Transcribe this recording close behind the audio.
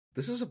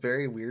This is a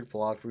very weird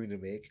vlog for me to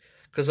make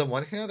because on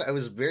one hand, I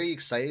was very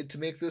excited to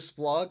make this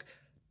vlog,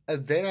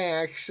 and then I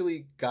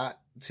actually got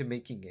to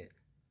making it,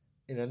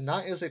 and I'm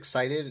not as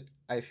excited.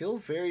 I feel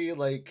very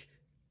like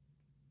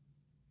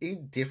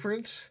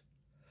indifferent.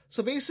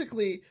 So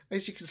basically,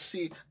 as you can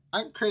see,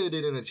 I'm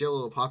credited in a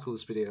Jello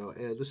Apocalypse video,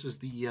 and this is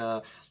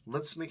the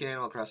Let's Make an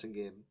Animal Crossing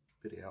game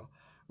video,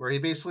 where he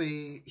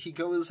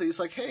goes, he's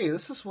like, hey,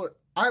 this is what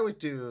I would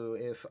do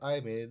if I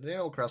made an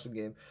Animal Crossing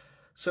game.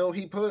 So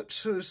he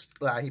posted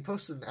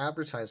an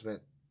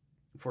advertisement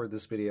for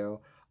this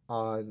video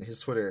on his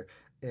Twitter,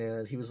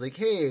 and he was like,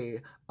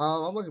 hey,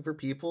 I'm looking for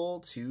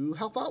people to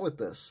help out with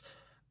this.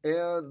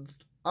 And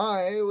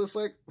I was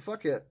like,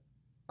 fuck it,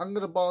 I'm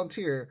gonna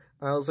volunteer.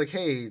 And I was like,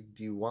 hey,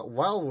 do you want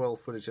Wild World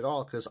footage at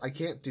all? Because I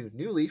can't do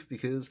New Leaf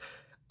because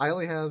I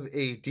only have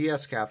a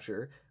DS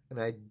capture, and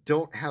I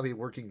don't have a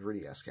working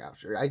 3DS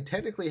capture. I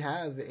technically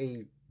have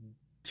a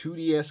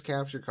 2DS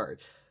capture card.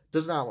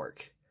 Does not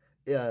work.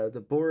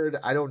 The board,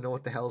 I don't know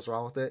what the hell's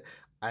wrong with it.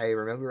 I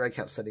remember I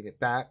kept sending it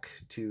back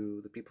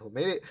to the people who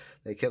made it.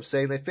 They kept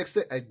saying they fixed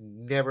it. I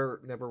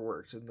never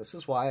worked. And this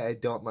is why I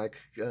don't like,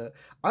 I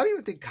don't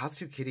even think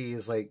Katsu Kitty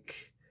is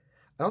like,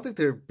 I don't think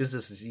their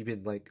business is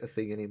even like a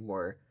thing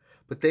anymore.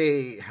 But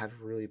they had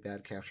really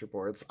bad capture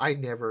boards. I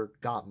never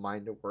got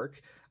mine to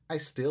work. I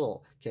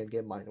still can't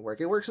get mine to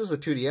work. It works as a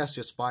 2DS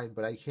just fine,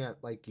 but I can't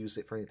like use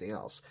it for anything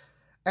else.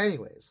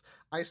 Anyways,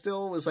 I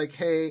still was like,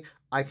 hey,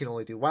 I can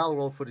only do Wild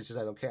World footage. Is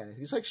that okay?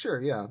 He's like,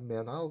 sure, yeah,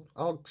 man, I'll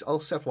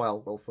accept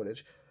Wild World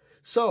footage.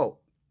 So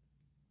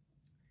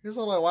here's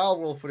all my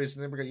Wild World footage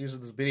I never got used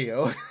in this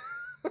video.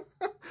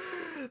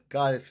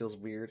 God, it feels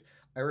weird.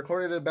 I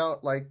recorded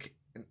about like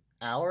an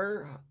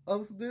hour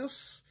of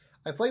this.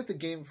 I played the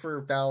game for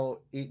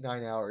about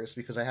 8-9 hours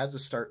because I had to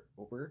start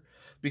over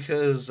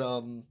because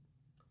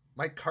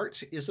my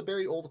cart is a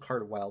very old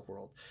cart of Wild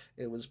World.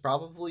 It's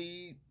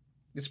probably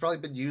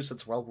been used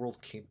since Wild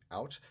World came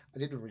out. I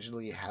didn't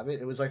originally have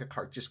it. It was like a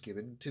cart just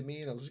given to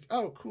me, and I was like,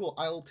 oh, cool,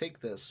 I'll take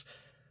this.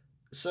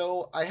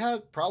 So I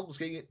had problems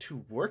getting it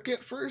to work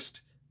at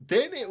first.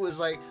 Then it was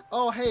like,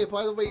 oh, hey,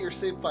 by the way, your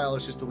save file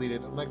is just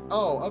deleted. I'm like,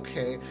 oh,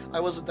 okay.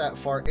 I wasn't that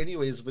far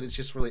anyways, but it's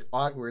just really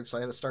awkward, so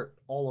I had to start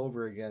all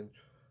over again.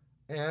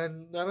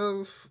 And none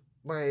of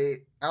my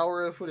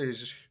hour of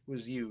footage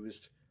was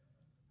used,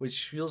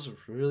 which feels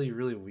really,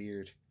 really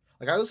weird.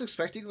 Like, I was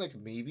expecting, like,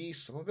 maybe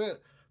some of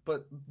it,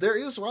 but there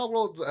is Wild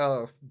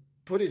World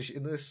footage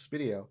in this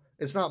video.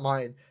 It's not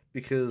mine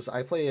because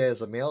I play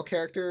as a male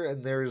character,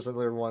 and there's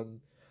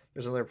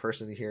another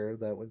person here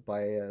that went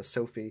by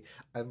Sophie.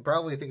 I'm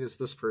probably think it's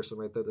this person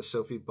right there, the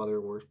Sophie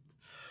Butterworth.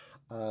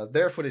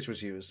 Their footage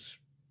was used,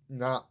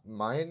 not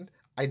mine.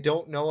 I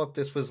don't know if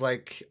this was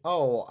like,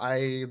 oh,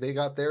 they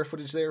got their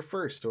footage there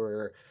first,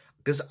 or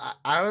because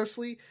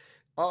honestly,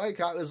 all I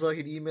got was like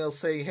an email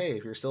saying, hey,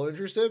 if you're still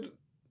interested,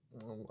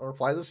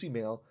 reply this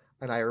email.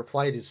 And I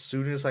replied as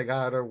soon as I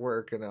got out of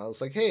work, and I was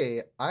like,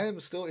 hey, I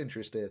am still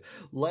interested.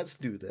 Let's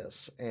do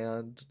this.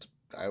 And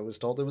I was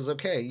told it was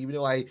okay, even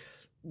though I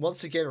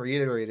once again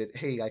reiterated,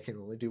 hey, I can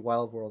only do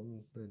Wild World.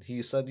 And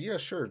he said, yeah,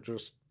 sure,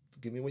 just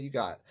give me what you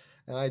got.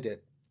 And I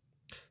did.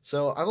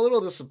 So I'm a little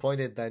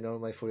disappointed that none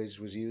of my footage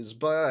was used,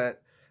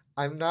 but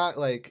I'm not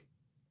like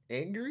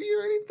angry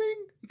or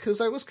anything because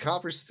I was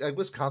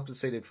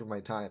compensated for my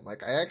time.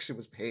 Like, I actually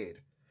was paid.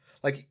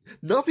 Like,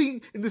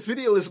 nothing in this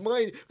video is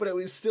mine, but I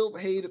was still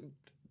paid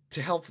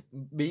to help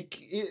make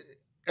it,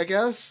 I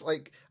guess.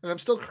 Like, and I'm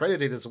still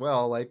credited as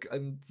well. Like,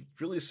 I'm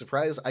really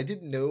surprised. I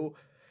didn't know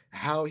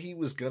how he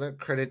was gonna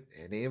credit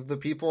any of the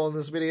people in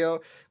this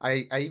video.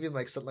 I even,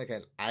 like, sent, like,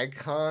 an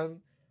icon.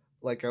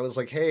 Like, I was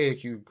like, hey,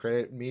 if you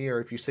credit me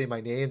or if you say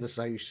my name, this is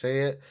how you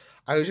say it.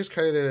 I was just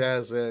credited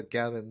as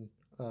Gavin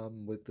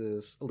with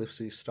this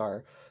ellipsis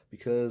star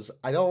because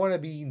I don't want to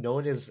be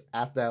known as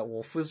at that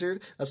wolf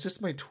wizard. That's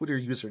just my Twitter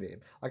username.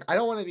 Like, I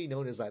don't want to be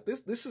known as that.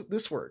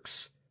 This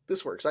works.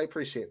 This works. I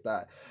appreciate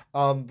that.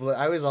 But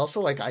I was also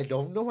like, I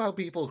don't know how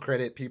people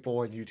credit people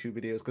on YouTube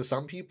videos because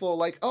some people are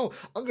like, oh,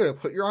 I'm gonna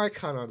put your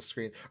icon on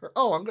screen, or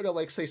oh, I'm gonna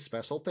like say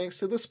special thanks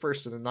to this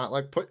person and not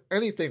like put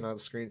anything on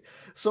screen.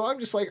 So I'm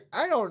just like,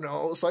 I don't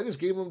know. So I just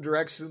gave them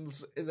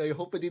directions, and I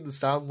hope it didn't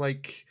sound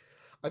like.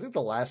 I think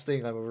the last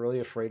thing I'm really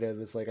afraid of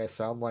is like I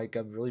sound like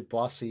I'm really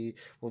bossy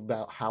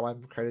about how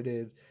I'm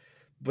credited.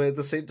 But at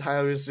the same time,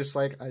 I was just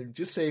like, I'm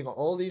just saying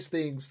all these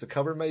things to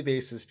cover my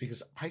bases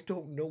because I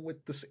don't know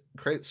what this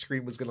credit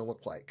screen was going to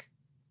look like.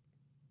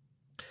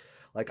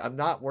 Like, I'm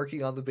not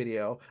working on the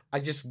video. I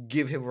just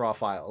give him raw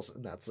files,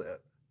 and that's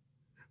it.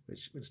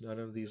 Which none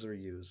of these are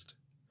used.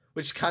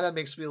 Which kind of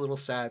makes me a little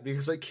sad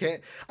because I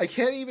can't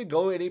even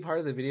go any part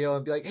of the video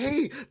and be like,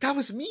 hey, that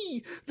was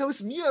me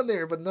on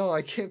there. But no,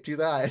 I can't do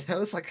that. That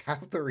was like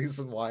half the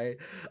reason why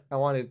I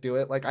wanted to do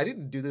it. Like, I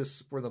didn't do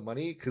this for the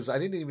money because I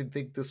didn't even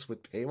think this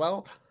would pay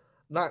well.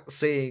 Not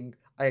saying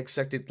I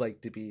expected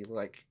like to be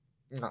like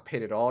not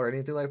paid at all or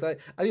anything like that.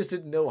 I just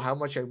didn't know how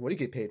much I would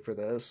get paid for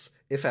this,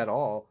 if at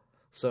all.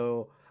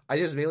 So I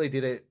just mainly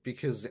did it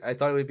because I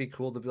thought it would be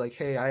cool to be like,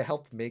 hey, I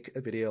helped make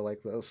a video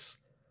like this.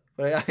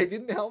 but I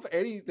didn't help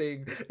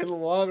anything in the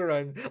long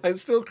run. I'm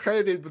still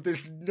credited, but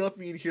there's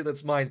nothing in here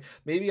that's mine.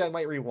 Maybe I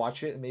might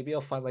rewatch it, and maybe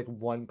I'll find like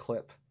one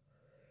clip,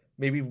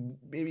 maybe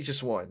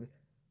just one.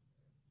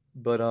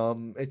 But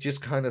it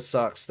just kind of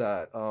sucks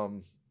that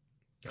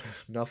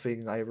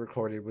nothing I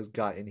recorded was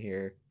got in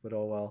here. But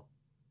oh well.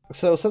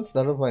 So since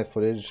none of my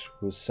footage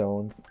was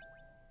shown,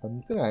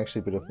 I'm gonna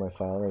actually boot up my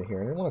file right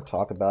here, and I want to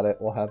talk about it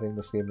while having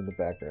this game in the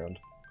background.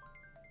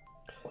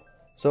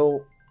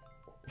 So,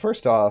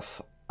 first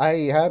off, I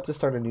had to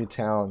start a new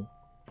town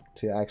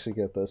to actually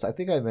get this. I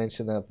think I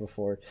mentioned that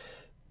before,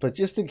 but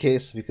just in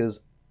case,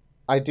 because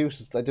I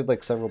did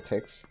like several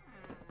ticks.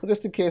 So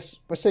just in case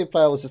my save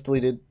file was just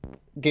deleted,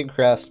 game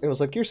crashed, it was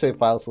like, your save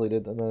file's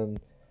deleted, and then,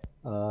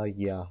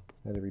 yeah,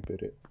 I had to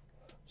reboot it.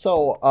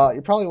 So,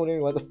 you're probably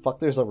wondering why the fuck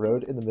there's a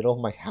road in the middle of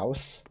my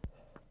house.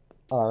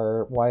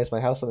 Or why is my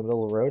house in the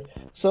middle of the road?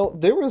 So,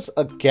 there was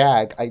a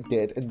gag I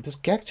did, and this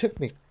gag took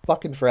me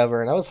fucking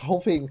forever, and I was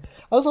hoping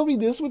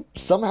this would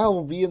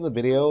somehow be in the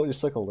video,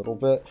 just like a little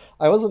bit.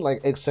 I wasn't like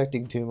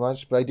expecting too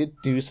much, but I did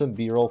do some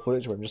B-roll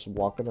footage where I'm just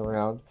walking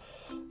around.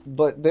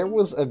 But there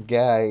was a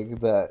gag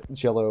that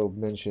Jello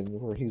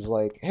mentioned where he's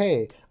like,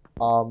 hey,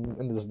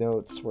 in his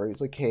notes, where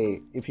he's like,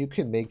 hey, if you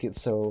can make it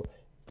so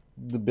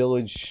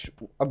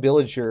a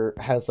villager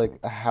has like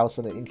a house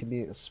in an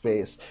inconvenient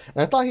space.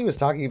 And I thought he was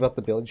talking about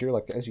the villager,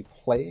 like as you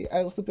play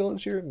as the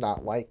villager,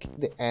 not like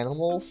the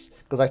animals,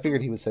 because I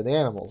figured he would say the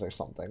animals or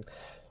something.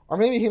 Or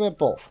maybe he meant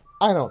both.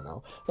 I don't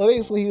know. But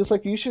basically he was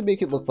like, you should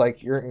make it look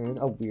like you're in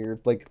a weird,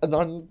 like an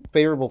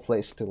unfavorable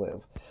place to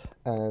live.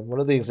 And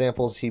one of the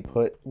examples he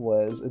put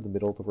was in the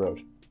middle of the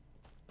road.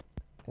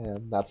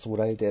 And that's what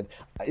I did.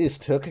 It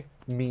took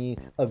me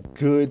a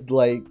good,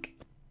 like,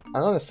 I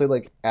want to say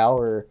like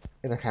hour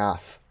and a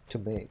half to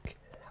make.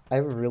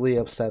 I'm really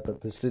upset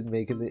that this didn't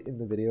make it in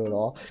the video at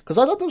all, because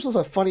I thought this was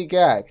a funny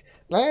gag,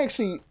 and I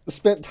actually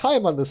spent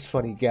time on this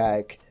funny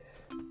gag,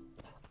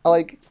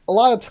 like a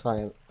lot of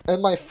time.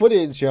 And my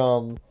footage,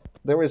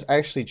 there was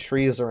actually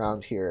trees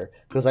around here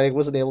because I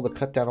wasn't able to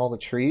cut down all the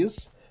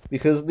trees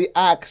because the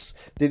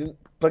axe didn't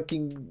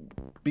fucking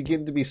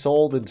begin to be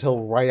sold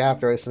until right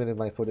after I submitted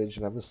my footage,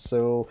 and I'm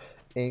so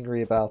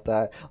angry about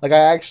that. Like,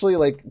 I actually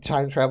like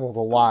time traveled a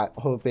lot,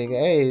 hoping,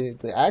 hey,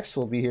 the axe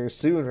will be here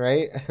soon,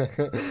 right?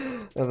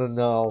 And then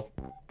no.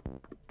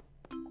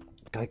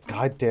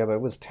 God damn,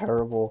 it was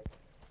terrible.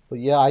 But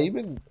yeah, I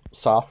even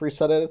soft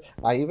reset it.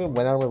 I even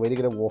went out of my way to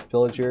get a wolf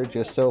villager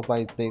just so if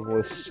my thing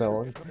was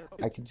shown,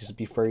 I could just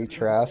be furry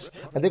trash.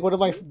 I think one of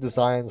my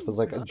designs was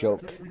like a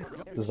joke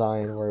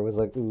design where it was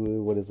like,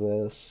 ooh, what is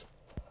this?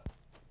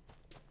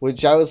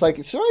 Which I was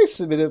like, should I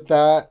submit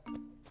that?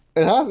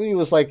 And half of me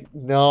was like,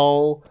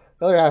 no.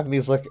 The other half of me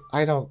was like,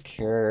 I don't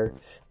care.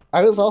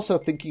 I was also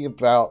thinking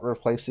about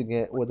replacing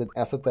it with an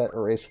epithet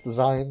erase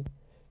design,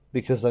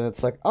 because then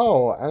it's like,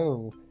 oh,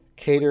 I'm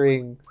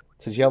catering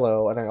to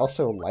Jello, and I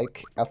also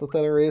like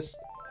epithet erase,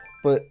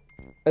 but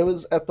it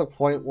was at the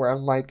point where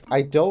I'm like,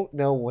 I don't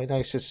know when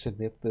I should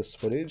submit this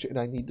footage, and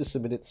I need to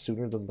submit it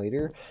sooner than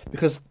later,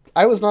 because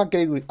I was not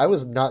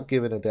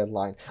given a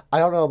deadline. I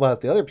don't know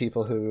about the other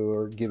people who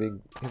were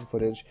giving him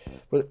footage,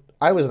 but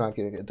I was not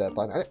giving a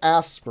deadline. I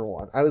asked for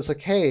one. I was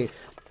like, hey,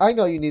 I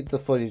know you need the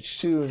footage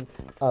soon.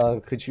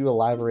 Could you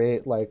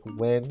elaborate, like,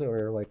 when,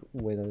 or, like,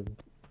 when? And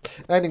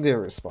I didn't get a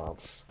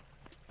response.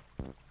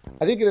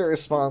 I didn't get a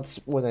response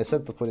when I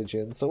sent the footage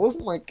in, so it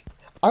wasn't like,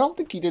 I don't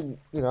think he didn't,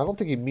 I don't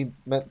think he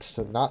meant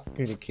to not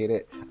communicate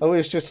it. I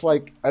was just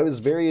like, I was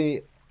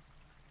very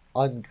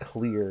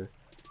unclear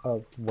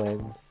of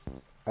when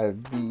I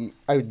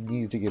would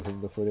need to give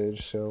him the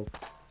footage, so,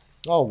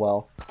 oh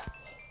well.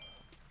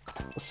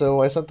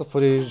 So I sent the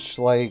footage,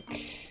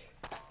 like,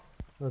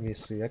 let me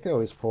see, I can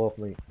always pull up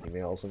my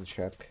emails and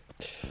check.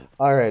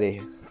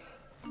 Alrighty.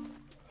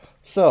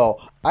 So,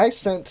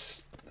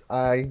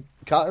 I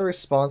got a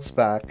response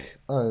back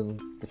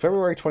on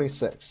February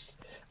 26th,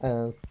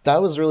 and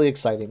that was really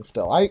exciting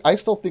still. I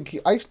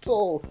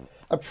still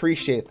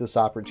appreciate this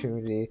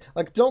opportunity.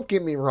 Like, don't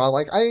get me wrong,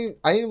 like, I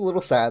am a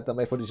little sad that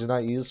my footage is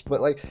not used,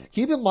 but, like,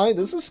 keep in mind,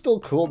 this is still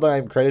cool that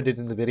I'm credited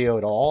in the video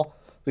at all,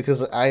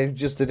 because I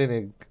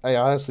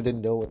honestly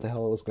didn't know what the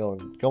hell was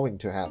going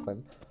to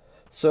happen.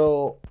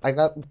 So, I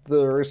got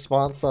the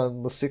response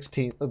on the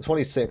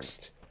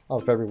 26th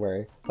of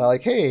February.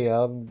 Like, hey,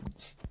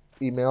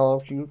 email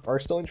if you are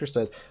still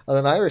interested. And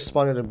then I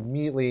responded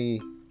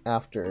immediately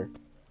after.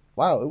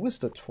 Wow, it was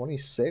the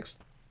 26th?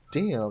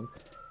 Damn.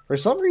 For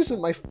some reason,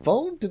 my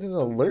phone didn't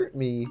alert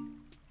me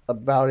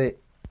about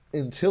it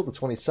until the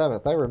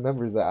 27th. I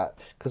remember that,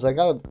 because I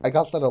got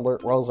that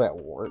alert while I was at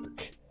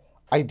work.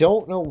 I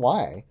don't know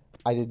why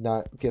I did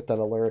not get that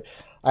alert.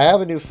 I have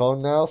a new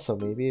phone now, so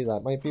maybe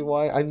that might be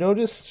why. I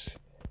noticed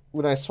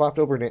when I swapped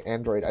over to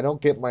Android, I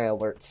don't get my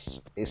alerts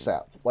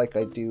ASAP like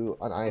I do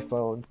on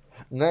iPhone.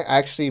 And that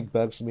actually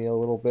bugs me a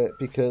little bit,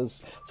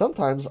 because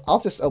sometimes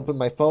I'll just open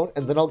my phone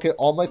and then I'll get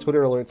all my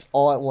Twitter alerts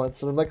all at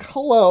once. And I'm like,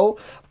 hello,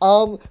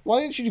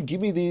 why didn't you give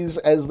me these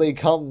as they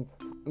come,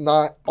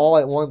 not all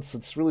at once?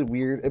 It's really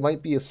weird. It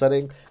might be a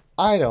setting.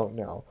 I don't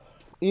know.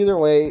 either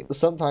way,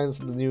 sometimes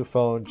the new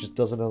phone just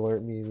doesn't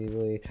alert me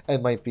immediately.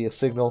 It might be a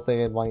signal thing,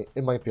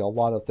 it might be a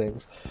lot of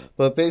things.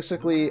 But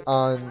basically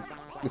on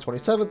the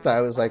 27th,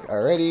 I was like,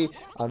 alrighty,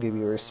 I'll give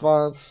you a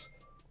response.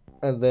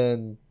 And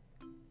then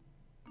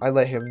I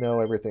let him know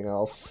everything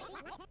else.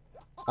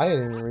 I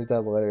didn't even read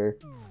that letter.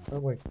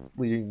 I'm like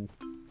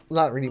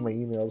not reading my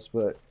emails,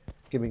 but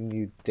giving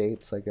you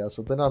dates, I guess.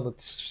 And then on the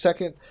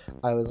 2nd,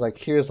 I was like,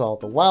 here's all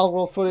the Wild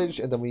World footage,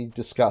 and then we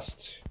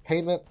discussed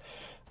payment.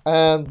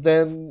 And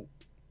then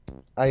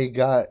I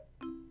got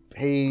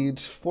paid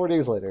 4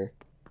 days later,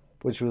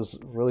 which was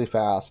really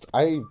fast.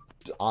 I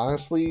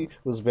honestly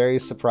was very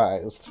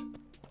surprised.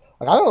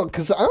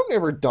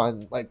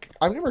 Like,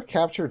 I've never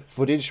captured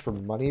footage for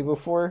money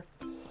before.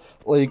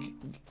 Like,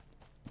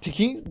 to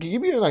give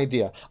you an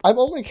idea, I've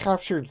only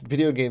captured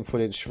video game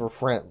footage for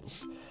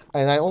friends.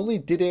 And I only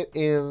did it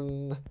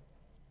in...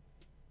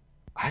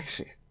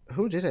 Actually,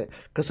 who did it?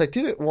 Because I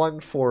did it one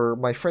for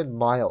my friend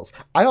Miles.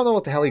 I don't know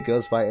what the hell he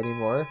goes by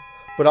anymore.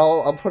 But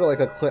I'll put like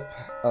a clip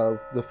of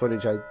the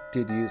footage I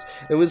did use.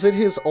 It was in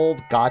his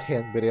old God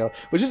Hand video,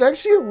 which is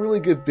actually a really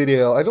good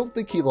video. I don't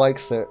think he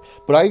likes it,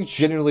 but I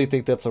genuinely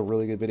think that's a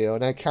really good video.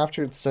 And I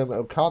captured some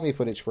Okami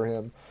footage for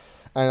him.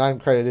 And I'm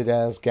credited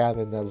as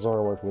Gavin, that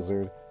Zoroark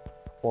Wizard.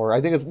 Or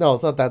I think it's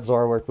not that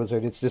Zoroark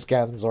Wizard, it's just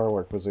Gavin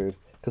Zoroark Wizard.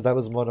 Because that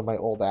was one of my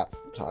old apps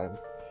at the time.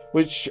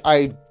 Which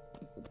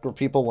for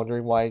people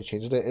wondering why I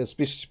changed it, it's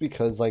just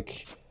because,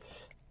 like,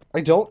 I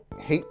don't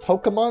hate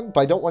Pokemon, but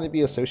I don't want to be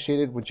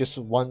associated with just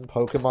one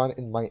Pokemon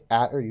in my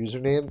or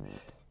username.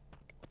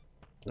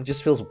 It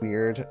just feels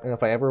weird. And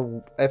if I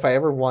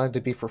ever wanted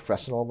to be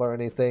professional about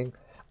anything,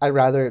 I'd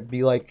rather it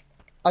be like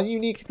a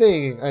unique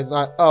thing and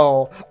not,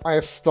 oh,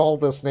 I stole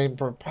this name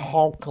from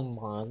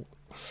Pokemon.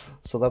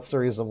 So that's the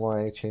reason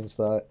why I changed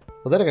that.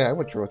 But then again, I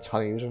went through a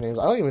ton of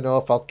usernames. I don't even know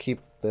if I'll keep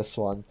this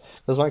one.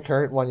 Because my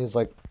current one is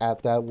like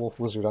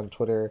 @thatwolfwizard on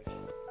Twitter.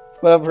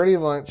 But I'm pretty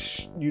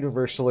much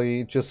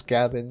universally just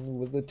Gavin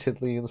with the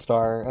Tiddly and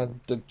star.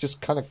 And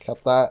just kind of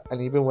kept that. And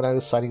even when I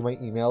was signing my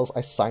emails, I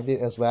signed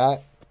it as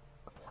that.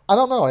 I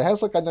don't know, it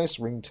has like a nice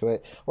ring to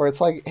it. Where it's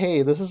like,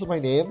 hey, this is my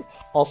name.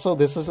 Also,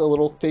 this is a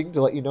little thing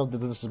to let you know that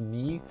this is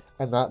me.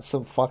 And not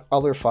some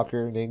other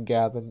fucker named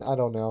Gavin. I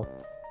don't know.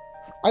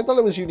 I thought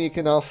it was unique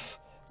enough.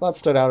 That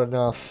stood out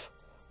enough.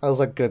 I was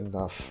like, good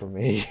enough for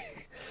me.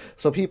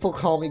 So people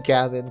call me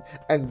Gavin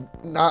and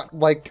not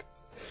like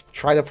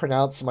try to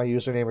pronounce my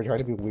username or try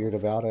to be weird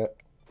about it.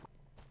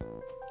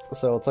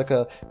 So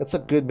it's a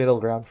good middle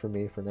ground for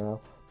me for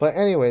now. But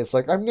anyways,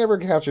 like, I've never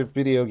captured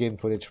video game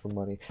footage for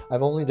money.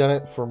 I've only done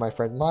it for my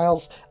friend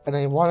Miles, and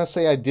I want to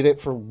say I did it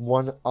for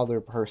one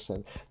other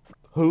person.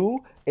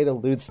 Who? It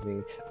eludes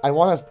me. I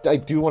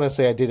do want to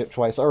say I did it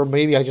twice, or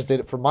maybe I just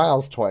did it for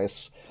Miles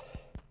twice.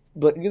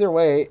 But either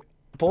way,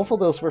 both of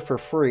those were for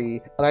free,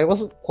 and I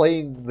wasn't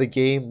playing the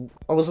game.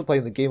 I wasn't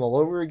playing the game all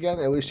over again.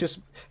 It was just,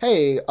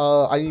 hey,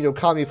 I need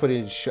Okami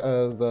footage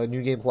of a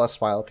New Game Plus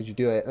file. Could you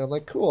do it? And I'm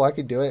like, cool, I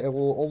can do it. It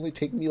will only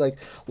take me like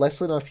less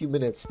than a few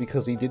minutes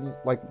because he didn't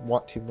like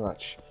want too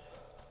much.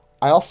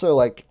 I also,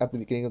 like, at the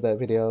beginning of that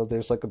video,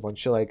 there's like a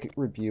bunch of like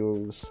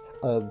reviews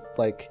of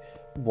like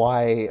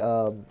why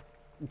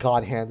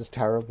God Hand is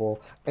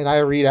terrible, and I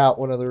read out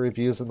one of the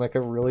reviews in like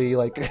a really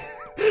like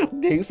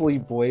nasally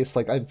voice,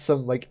 like I'm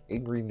some like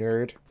angry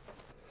nerd.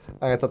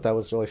 And I thought that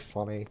was really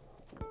funny.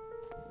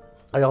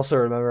 I also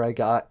remember I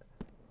got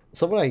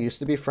someone I used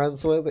to be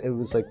friends with. It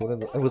was like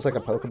it was like a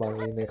Pokemon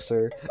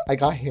remixer. I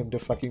got him to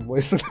fucking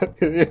voice in that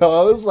video.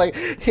 I was like,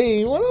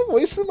 hey, you want to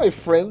voice in my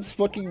friend's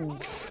fucking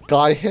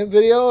God Hand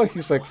video? And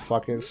he's like,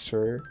 fucking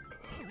sure.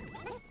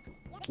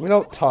 We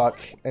don't talk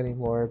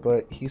anymore,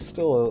 but he's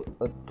still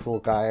a cool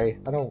guy.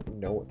 I don't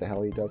know what the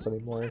hell he does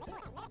anymore.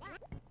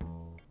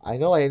 I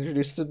know I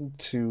introduced him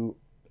to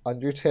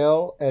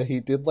Undertale, and he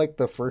did like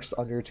the first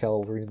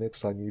Undertale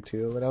remix on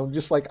YouTube, and I'm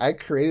just like, I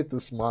created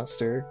this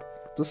monster.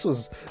 This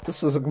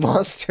was a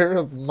monster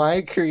of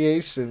my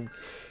creation.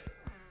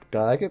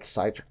 God, I get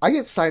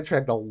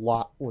sidetracked a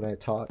lot when I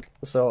talk,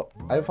 so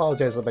I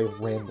apologize if I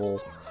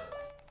ramble.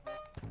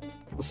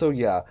 So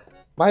yeah,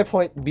 my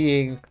point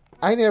being,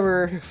 I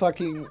never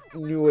fucking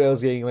knew what I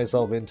was getting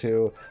myself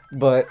into,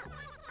 but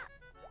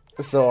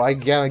so I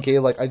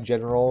gave like a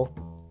general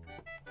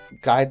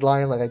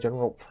guideline, like a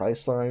general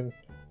price line,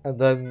 and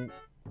then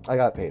I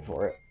got paid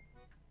for it.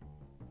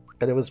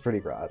 And it was pretty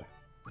rad.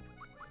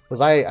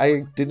 Because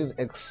I didn't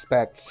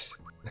expect...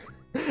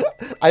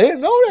 I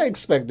didn't know what I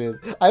expected.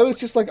 I was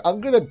just like, I'm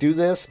gonna do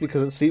this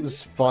because it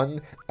seems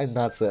fun, and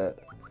that's it.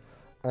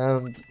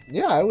 And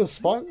yeah, it was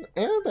fun,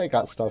 and I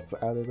got stuff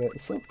out of it,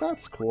 so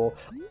that's cool.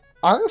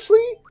 Honestly,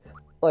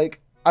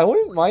 like, I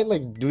wouldn't mind,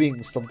 like,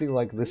 doing something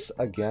like this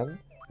again,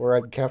 where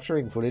I'm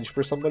capturing footage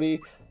for somebody.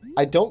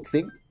 I don't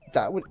think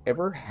that would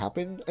ever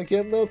happen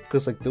again, though,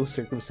 because, like, those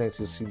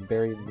circumstances seem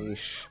very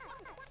niche.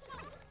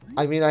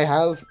 I mean, I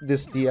have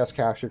this DS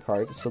capture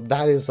card, so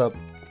that is a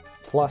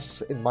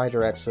plus in my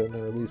direction,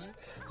 or at least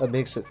that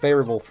makes it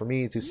favorable for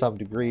me to some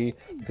degree,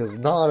 because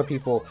not a lot of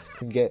people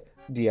can get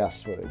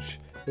DS footage.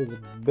 It's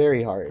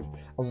very hard.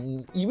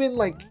 Even,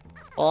 like,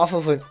 off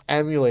of an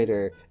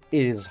emulator,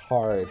 it is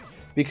hard.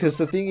 Because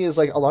the thing is,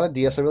 like, a lot of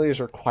DS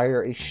emulators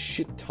require a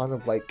shit ton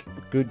of, like,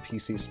 good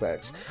PC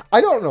specs.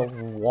 I don't know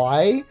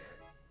why,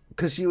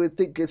 because you would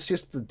think it's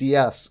just the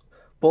DS.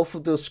 Both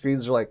of those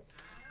screens are, like,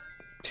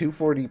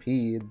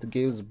 240p, and the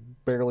games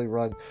barely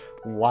run.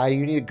 Why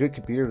you need a good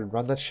computer to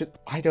run that shit?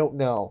 I don't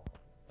know.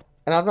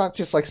 And I'm not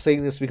just, like,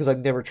 saying this because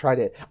I've never tried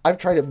it. I've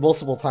tried it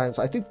multiple times.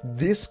 I think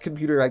this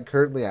computer I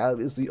currently have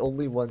is the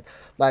only one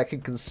that can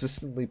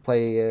consistently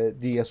play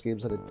DS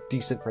games at a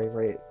decent frame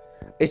rate.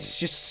 It's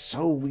just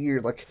so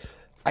weird. Like,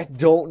 I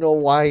don't know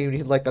why you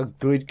need, like, a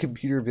good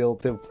computer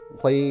build to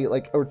play,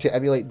 like, or to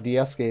emulate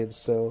DS games,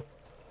 so...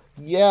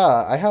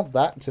 Yeah, I have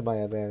that to my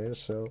advantage,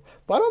 so...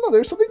 But I don't know,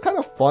 there's something kind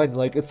of fun.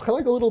 Like, it's kind of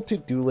like a little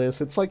to-do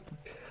list. It's like...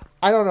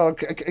 I don't know,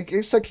 I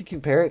guess I could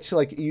compare it to,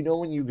 like, you know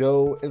when you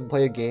go and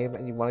play a game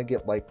and you want to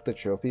get, like, the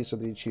trophies or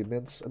the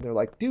achievements, and they're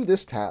like, do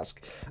this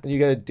task, and you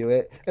gotta do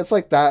it. It's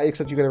like that,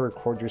 except you gotta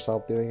record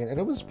yourself doing it, and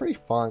it was pretty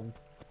fun.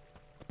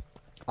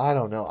 I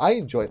don't know. I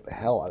enjoyed the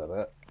hell out of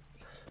it.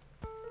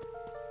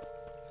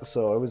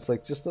 So it was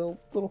like just a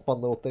little fun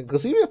little thing.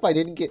 Because even if I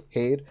didn't get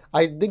paid,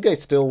 I think I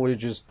still would have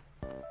just...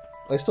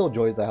 I still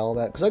enjoyed the hell of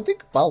that. Because I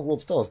think Wild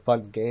World's still a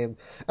fun game.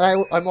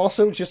 And I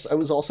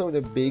was also in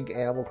a big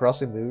Animal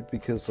Crossing mood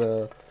because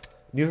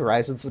New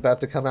Horizons is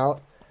about to come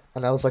out.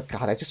 And I was like,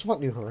 God, I just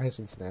want New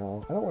Horizons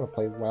now. I don't want to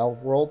play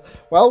Wild World.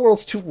 Wild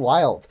World's too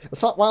wild.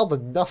 It's not wild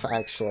enough,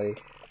 actually.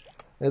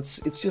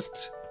 It's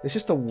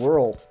just a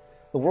world.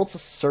 The world's a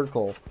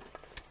circle.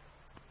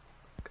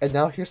 And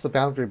now here's the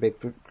boundary break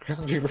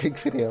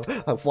video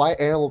of why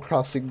Animal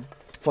Crossing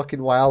fucking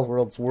Wild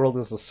World's world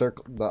is a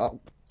circle. No,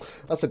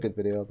 that's a good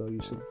video, though. You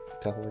should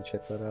definitely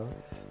check that out.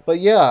 But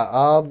yeah,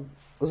 so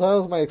that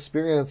was my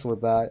experience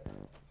with that.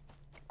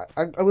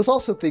 I was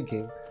also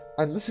thinking,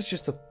 and this is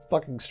just a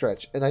fucking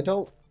stretch, and I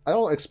don't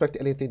expect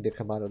anything to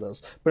come out of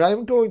this, but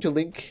I'm going to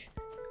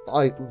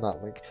I'm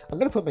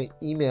going to put my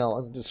email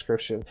in the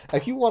description.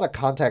 If you want to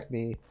contact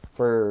me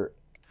for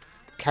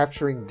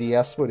capturing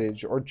DS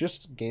footage or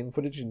just game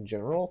footage in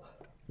general,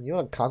 you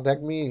want to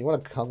contact me, you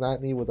want to come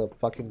at me with a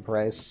fucking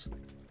price,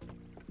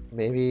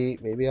 maybe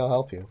I'll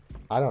help you.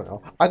 I don't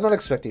know. I'm not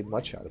expecting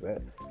much out of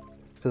it,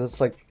 because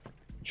it's like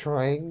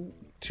trying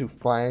to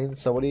find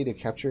somebody to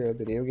capture a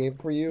video game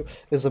for you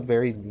is a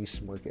very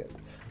niche market,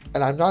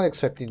 and I'm not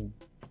expecting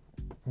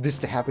this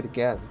to happen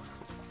again,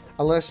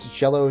 unless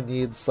Jello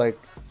needs like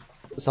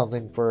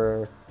something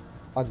for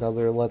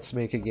another let's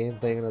make a game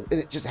thing, and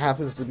it just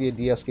happens to be a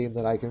DS game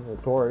that I can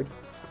record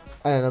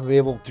and I'm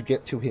able to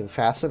get to him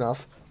fast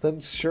enough, then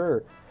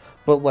sure.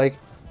 But like,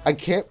 I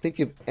can't think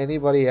of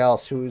anybody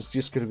else who is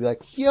just going to be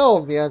like,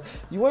 yo man,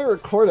 you want to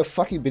record a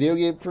fucking video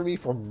game for me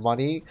for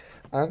money?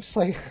 And I'm just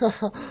like,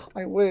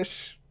 I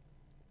wish,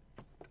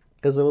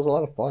 because it was a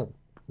lot of fun.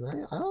 I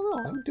don't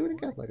know, I'm doing it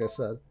again, like I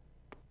said.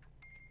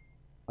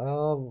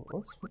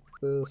 Let's put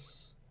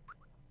this,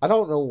 I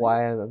don't know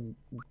why I'm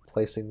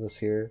placing this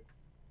here,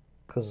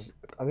 because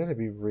I'm gonna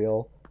be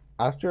real.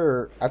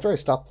 After I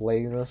stop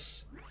playing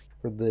this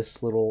for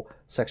this little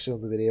section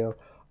of the video,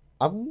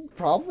 I'm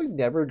probably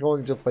never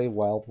going to play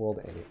Wild World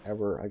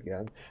ever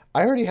again.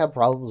 I already have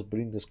problems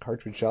booting this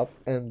cartridge up,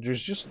 and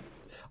there's just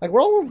like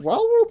Wild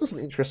World doesn't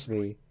interest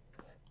me.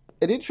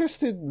 It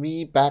interested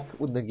me back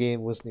when the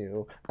game was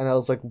new, and I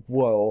was like,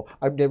 whoa,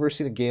 I've never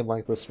seen a game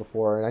like this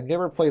before, and I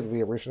never played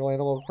the original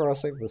Animal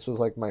Crossing. This was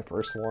like my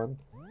first one.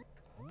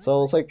 So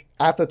it was like,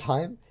 at the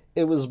time,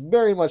 it was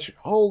very much,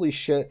 holy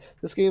shit,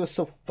 this game is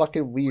so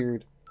fucking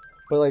weird.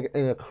 But like,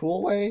 in a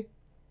cool way,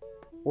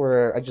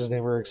 where I just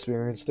never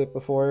experienced it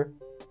before.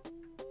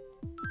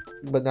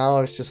 But now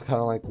it's just kind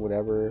of like,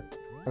 whatever.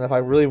 And if I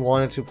really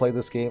wanted to play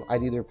this game,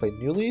 I'd either play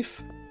New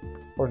Leaf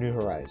or New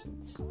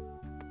Horizons.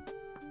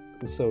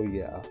 So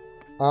yeah.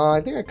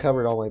 I think I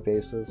covered all my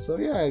bases. So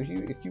yeah, if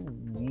you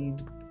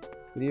need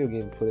video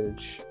game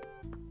footage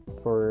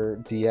for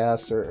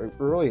DS or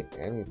really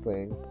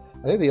anything,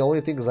 I think the only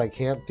things I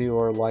can't do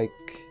are like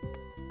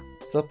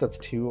stuff that's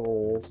too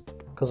old.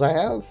 Cause I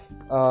have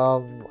a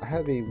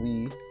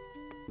Wii,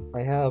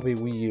 I have a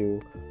Wii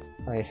U,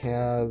 I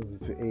have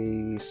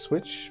a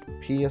Switch,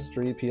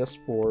 PS3,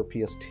 PS4,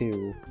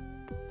 PS2,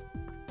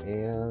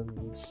 and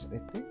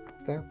I think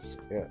that's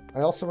it. I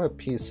also have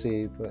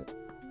PC, but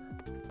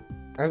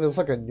I mean, it's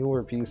like a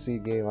newer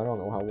PC game. I don't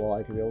know how well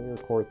I can be able to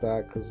record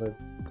that because I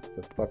have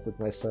to fuck with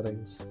my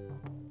settings.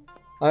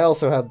 I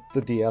also have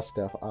the DS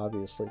stuff,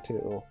 obviously,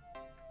 too.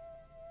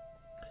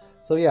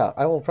 So yeah,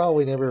 I will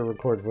probably never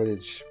record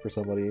footage for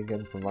somebody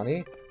again for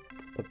money.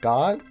 But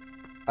God,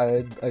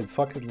 I'd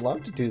fucking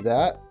love to do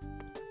that.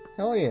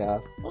 Hell yeah.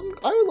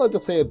 I would love to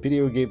play a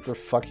video game for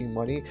fucking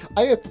money.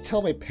 I have to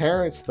tell my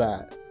parents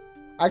that.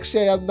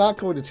 Actually, I'm not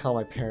going to tell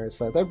my parents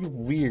that. That'd be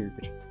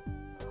weird.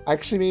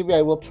 Actually, maybe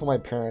I will tell my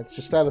parents,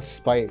 just out of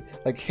spite.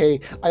 Like, hey,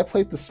 I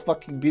played this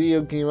fucking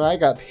video game and I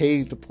got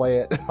paid to play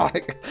it.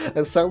 Like,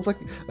 it sounds like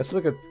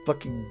a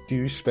fucking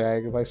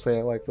douchebag if I say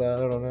it like that.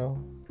 I don't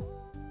know.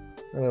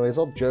 Anyways,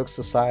 all jokes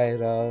aside,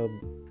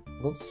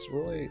 that's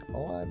really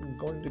all I'm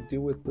going to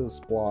do with this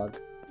blog.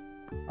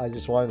 I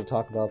just wanted to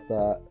talk about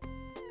that.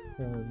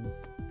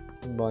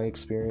 my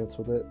experience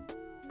with it.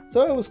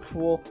 So it was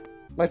cool.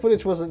 My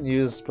footage wasn't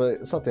used, but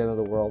it's not the end of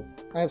the world.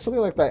 If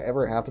something like that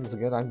ever happens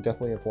again, I'm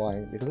definitely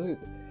applying, because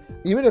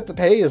even if the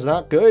pay is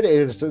not good, it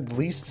is at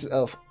least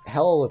a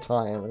hell of a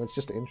time, and it's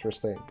just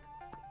interesting.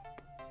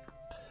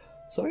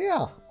 So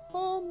yeah,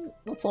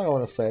 that's all I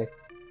want to say.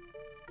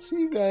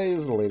 See you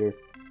guys later.